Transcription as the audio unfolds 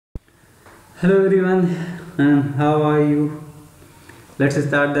Hello everyone, and how are you? Let's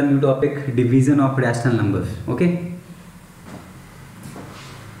start the new topic, division of rational numbers. Okay.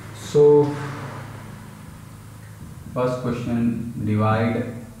 So first question, divide.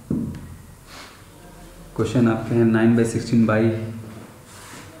 Question आपके हैं 9/16 by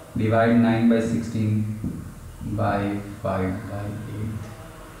divide 9/16 by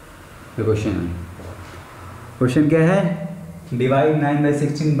 5/8। ये question है। Question क्या है? Divide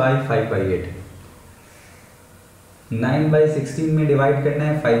 9/16 by 5/8। 9/16 में divide करना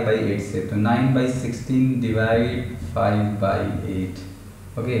है 5/8 से, तो 9/16 डिवाइड 5/8।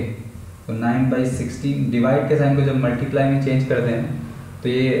 ओके, तो 9/16 डिवाइड के साइन को जब मल्टीप्लाई में चेंज करते हैं तो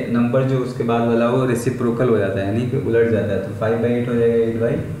ये नंबर जो उसके बाद वाला वो रेसिप्रोकल हो जाता है, यानी कि उलट जाता है। तो 5/8 हो जाएगा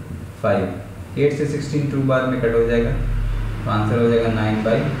 8/5। 8 से 16 2 बार में कट हो जाएगा, तो आंसर हो जाएगा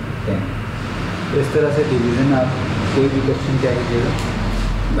 9/10। तो इस तरह से डिवीज़न आप कोई भी क्वेश्चन क्या कीजिएगा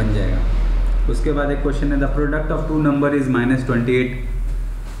बन जाएगा। उसके बाद एक क्वेश्चन है, the product of to number is -28।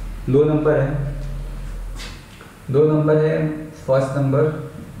 दो नंबर है, फर्स्ट नंबर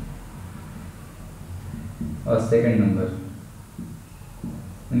और सेकंड नंबर।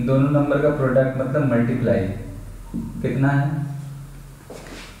 इन दोनों नंबर का प्रोडक्ट मतलब मल्टीप्लाई कितना है?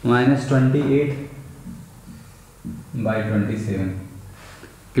 -28/27।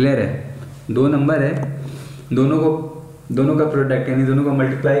 क्लियर है? दो नंबर है, दोनों का प्रोडक्ट यानी दोनों को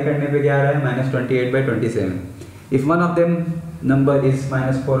मल्टीप्लाई करने पे क्या आ रहा है? -28/27। If one of them number is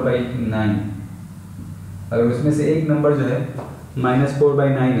 -4/9, अगर उसमें से एक नंबर जो है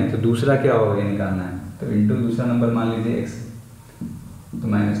 -4/9 है तो दूसरा क्या होगा ये निकालना है। तो इंटू दूसरा नंबर मान लीजिए x, तो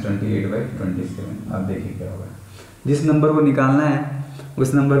 -28/27। आप देखिए क्या होगा। जिस नंबर को निकालना है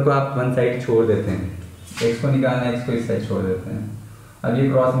उस नंबर को आप वन साइड छोड़ देते हैं, x को निकालना है, x को इस साइड छोड़ देते हैं। अब ये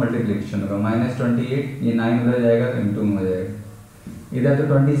क्रॉस मल्टीप्लिकेशन होगा, -28 ये 9 उधर जाएगा तो इंटू में हो जाएगा। इधर तो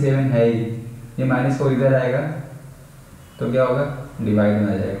 27 है ही, ये -4 इधर आएगा तो क्या होगा? डिवाइड में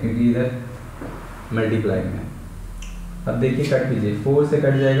आ जाएगा, क्योंकि इधर मल्टीप्लाई में। अब देखिए कट कीजिए, 4 से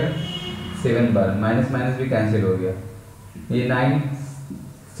कट जाएगा 7 बार, माइनस माइनस भी कैंसिल हो गया। ये 9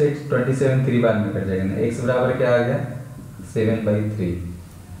 से 27 3 बार में कट जाएगा। x बराबर क्या आ गया? 7/3।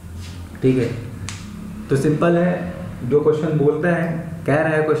 ठीक है, तो सिंपल है। जो क्वेश्चन बोलता है, कह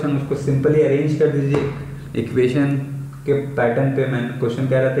रहा है क्वेश्चन, उसको सिंपली अरेंज कर दीजिए इक्वेशन के पैटर्न पे। मैं क्वेश्चन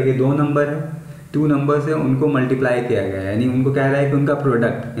कह रहा था कि दो नंबर है, टू नंबर्स है, उनको मल्टीप्लाई किया गया है, यानी उनको कह रहा है कि उनका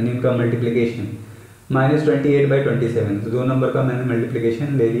प्रोडक्ट यानी उनका मल्टीप्लिकेशन -28/27। तो दो नंबर का मैंने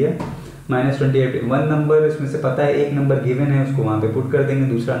मल्टीप्लिकेशन ले लिया -28। वन नंबर इसमें से पता है, एक नंबर गिवन है उसको वहाँ पे पुट कर देंगे,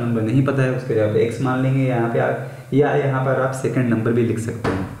 दूसरा नंबर नहीं पता है उसके जगह पे x मान लेंगे। यहाँ पे आप या यहाँ पर आप सेकंड नंबर भी लिख सकते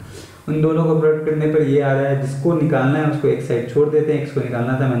हैं। उन दोनों को प्रोडक्ट करने पर ये आ रहा है, जिसको निकालना है उसको एक साइड छोड़ देते हैं। x को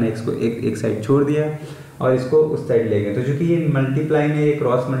निकालना था, मैंने x को एक साइड छोड़ दिया और इसको उस साइड ले गए। तो चूँकि ये मल्टीप्लाई में ये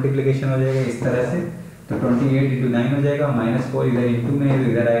क्रॉस मल्टीप्लिकेशन हो जाएगा इस तरह से, तो 28 × 9 हो जाएगा, -4 इधर इंटू में है तो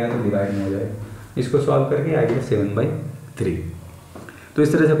इधर आएगा तो डिवाइड में हो जाएगा। इसको सॉल्व करके आ गया 7/3। तो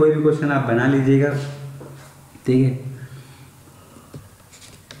इस तरह से कोई भी क्वेश्चन आप बना लीजिएगा, ठीक है।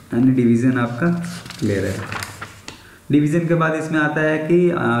 यानी डिवीज़न आपका क्लियर है। डिवीज़न के बाद इसमें आता है कि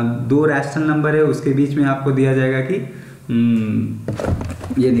दो रैशनल नंबर है, उसके बीच में आपको दिया जाएगा कि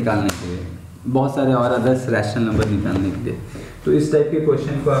ये निकालने के लिए, बहुत सारे और अदर्स रैशनल नंबर निकालने के लिए। तो इस टाइप के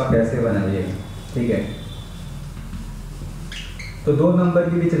क्वेश्चन को आप कैसे बनाइएगा, ठीक है। तो दो नंबर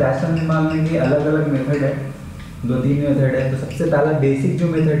के बीच रैशनल निकालने की अलग अलग मेथड है, 2-3 मेथड है। तो सबसे पहला बेसिक जो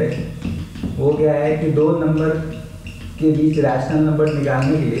मेथड है वो क्या है कि दो नंबर के बीच रैशनल नंबर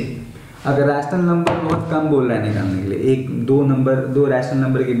निकालने के लिए, अगर रैशनल नंबर बहुत कम बोल रहा है निकालने के लिए, दो रैशनल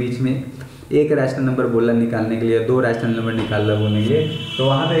नंबर के बीच में एक रैशनल नंबर बोल रहा है निकालने के लिए, दो रैशनल नंबर निकाल रहा बोलने के लिए, तो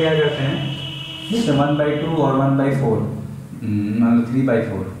वहाँ पे क्या करते हैं, जैसे 1/2 और 1/4, मान लो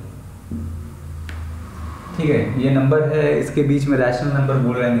 3/4, ठीक है। ये नंबर है, इसके बीच में रैशनल नंबर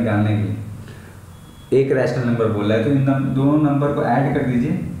बोल रहा है निकालने के लिए, एक रैशनल नंबर बोल रहा है, तो इन दोनों नंबर को ऐड कर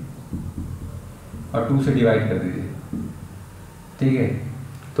दीजिए और 2 से डिवाइड कर दीजिए, ठीक है।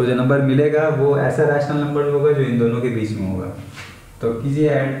 तो जो नंबर मिलेगा वो ऐसा रैशनल नंबर होगा जो इन दोनों के बीच में होगा। तो कीजिए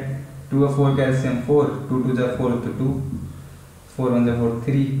ऐड, 2 और 4 कैल्शियम 4, 2 2 जा 4 तो 2, 4 1 जा 4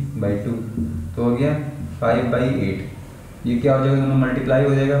 3/2, तो हो गया 5/8। ये क्या हो जाएगा? दोनों मल्टीप्लाई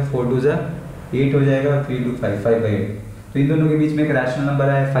हो जाएगा, 4 2 जा 8 हो जाएगा, 3 2 5, 5/8। तो इन दोनों के बीच में एक रैशनल नंबर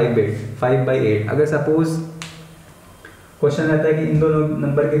है 5/8। अगर सपोज क्वेश्चन रहता है कि इन दोनों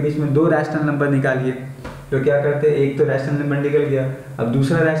नंबर के बीच में दो रैशनल नंबर निकालिए, तो क्या करते हैं, एक तो रैशनल नंबर निकल गया, अब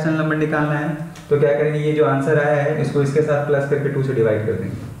दूसरा रैशनल नंबर निकालना है, तो क्या करेंगे, ये जो आंसर आया है इसको इसके साथ प्लस करके 2 से डिवाइड कर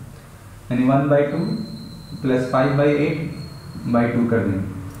देंगे, यानी 1/2 + 5/8/2 कर देंगे,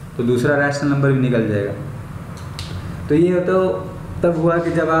 तो दूसरा रैशनल नंबर भी निकल जाएगा। तो ये तो तब हुआ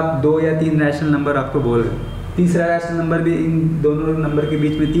कि जब आप 2 या 3 रैशनल नंबर आपको बोल रहे, तीसरा रैशनल नंबर भी इन दोनों नंबर के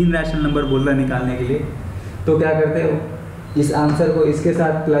बीच में 3 रैशनल नंबर बोल रहा निकालने के लिए, तो क्या करते हो, इस आंसर को इसके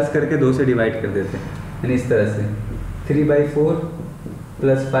साथ प्लस करके 2 से डिवाइड कर देते हैं, यानी इस तरह से 3/4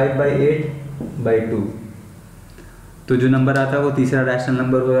 + 5/8/2। तो जो नंबर आता है वो तीसरा रैशनल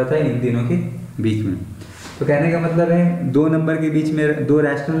नंबर हो जाता है इन तीनों के बीच में। तो कहने का मतलब है 2 नंबर के बीच में, 2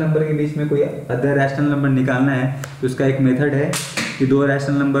 रैशनल नंबर के बीच में कोई अदर रैशनल नंबर निकालना है तो उसका एक मेथड है कि 2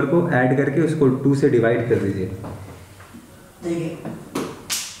 रैशनल नंबर को ऐड करके उसको 2 से डिवाइड कर दीजिए।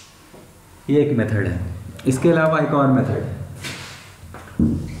 ये एक मेथड है। इसके अलावा एक और मेथड है,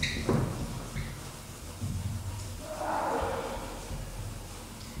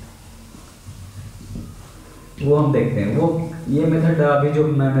 वो हम देखते हैं। वो ये मेथड अभी जो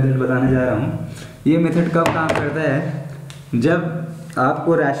मैं मेथड बताने जा रहा हूँ, ये मेथड कब काम करता है, जब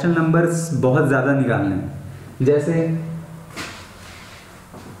आपको रैशनल नंबर्स बहुत ज़्यादा निकालने हैं। जैसे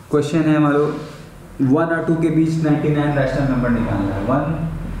क्वेश्चन है, मान लो 1 और 2 के बीच 99 रैशनल नंबर निकालना है, 1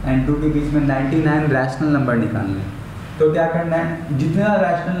 और 2 के बीच में 99 रैशनल नंबर निकालना है। तो क्या करना है, जितना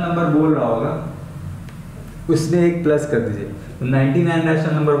रैशनल नंबर बोल रहा होगा उसमें एक प्लस कर दीजिए। तो 99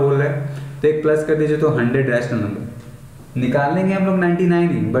 रैशनल नंबर बोल रहा है तो एक प्लस कर दीजिए, तो 100 रैशनल नंबर निकालेंगे हम लोग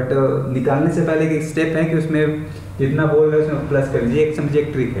 99 ही, बट निकालने से पहले एक स्टेप है कि उसमें जितना बोल रहे हैं उसमें प्लस कर दीजिए। एक समझिए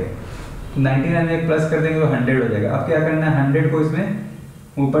एक ट्रिक है, 99 में एक प्लस कर देंगे तो 100 हो जाएगा। अब क्या करना है, 100 को इसमें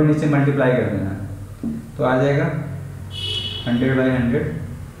ऊपर नीचे मल्टीप्लाई कर देना है, तो आ जाएगा 100/100।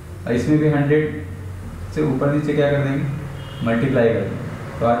 और इसमें भी 100 से ऊपर नीचे क्या कर देंगे, मल्टीप्लाई कर देंगे,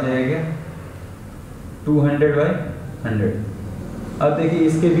 तो आ जाएगा 200/100। अब देखिए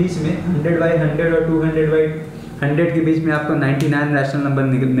इसके बीच में 100/100 और 200/100 के बीच में आपको 99 रैशनल नंबर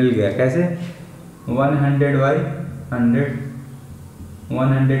मिल गया। कैसे, 100/100,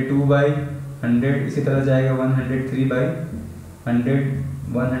 102/100, इसी तरह जाएगा 103/100,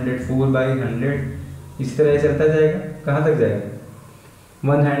 104/100, इसी तरह चलता जाएगा। कहाँ तक जाएगा,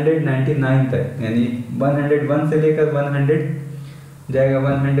 199 तक, यानी 101 से लेकर 100 जाएगा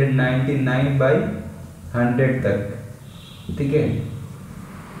 199/100 तक। ठीक है,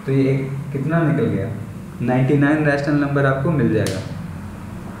 तो ये कितना निकल गया, 99 रैशनल नंबर आपको मिल जाएगा।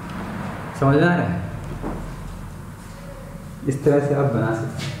 समझ आ रहा है, इस तरह से आप बना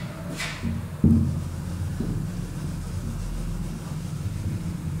सकते हैं।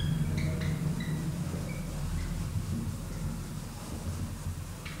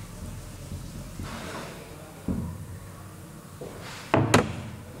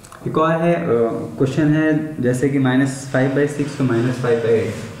 एक और है क्वेश्चन है, जैसे कि -5/6 और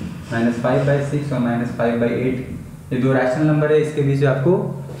 -5/8, -5/6 और -5/8, ये 2 रैशनल नंबर है। इसके बीच आपको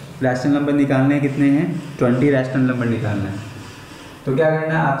रैशनल नंबर निकालने हैं, कितने हैं, 20 रैशनल नंबर निकालना है। तो क्या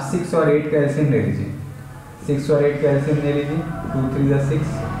करना है, आप 6 और 8 का एलसीएम ले लीजिए। 6 और 8 का एलसीएम ले लीजिए, 2 3 = 6,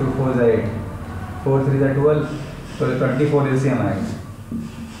 2 4 = 8, 4 3 = 12, तो 24 एलसीएम आएगा।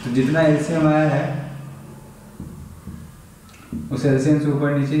 तो जितना एलसीएम आया है उस एलसीएम से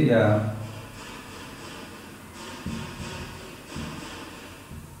ऊपर नीचे या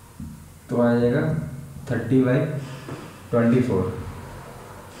तो आ जाएगा 30/24।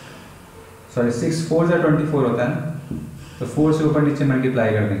 सॉरी 6 4 = 24 होता है ना, तो 4 से ऊपर नीचे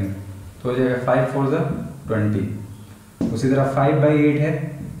मल्टीप्लाई कर देंगे तो हो जाएगा 5 4 = 20। उसी तरह 5/8 है,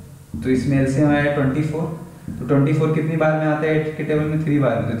 तो इसमें एलसीएम आया 24, तो 24 कितनी बार में आता है 8 के टेबल में, 3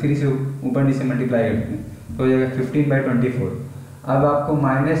 बार में, तो 3 से ऊपर नीचे मल्टीप्लाई करते हैं तो हो जाएगा 15/24। अब आपको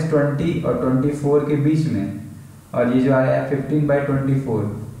 -20 और 24 के बीच में, और ये जो आया 15/24,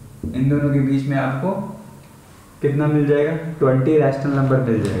 इन दोनों के बीच में आपको कितना मिल जाएगा, 20 रैशनल नंबर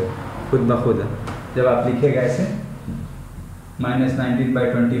मिल जाएगा खुद ब खुद। जब आप लिखेगा ऐसे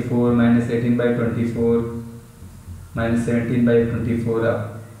 -19/24, -18/24, -17/24,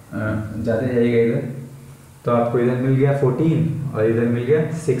 आप जाते जाइएगा इधर, तो आपको इधर मिल गया 14 और इधर मिल गया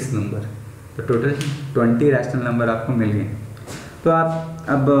 6 नंबर, तो टोटल 20 रैशनल नंबर आपको मिल गए। तो आप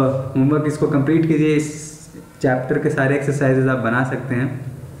अब होमवर्क इसको कंप्लीट कीजिए। इस चैप्टर के सारे एक्सरसाइजेज आप बना सकते हैं।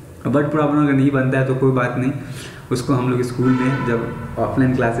 वर्ड प्रॉब्लम अगर नहीं बनता है तो कोई बात नहीं, उसको हम लोग स्कूल में जब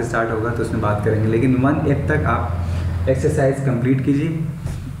ऑफलाइन क्लासेस स्टार्ट होगा तो उसमें बात करेंगे, लेकिन 1 तक आप एक्सरसाइज कंप्लीट कीजिए।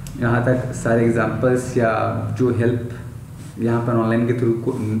 यहाँ तक सारे एग्जांपल्स या जो हेल्प यहाँ पर ऑनलाइन के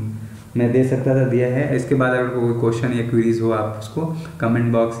थ्रू मैं दे सकता था दिया है। इसके बाद अगर कोई क्वेश्चन या क्वेरीज हो आप उसको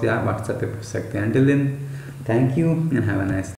कमेंट बॉक्स या व्हाट्सएप पे पूछ सकते हैं। Until then, thank you and have a nice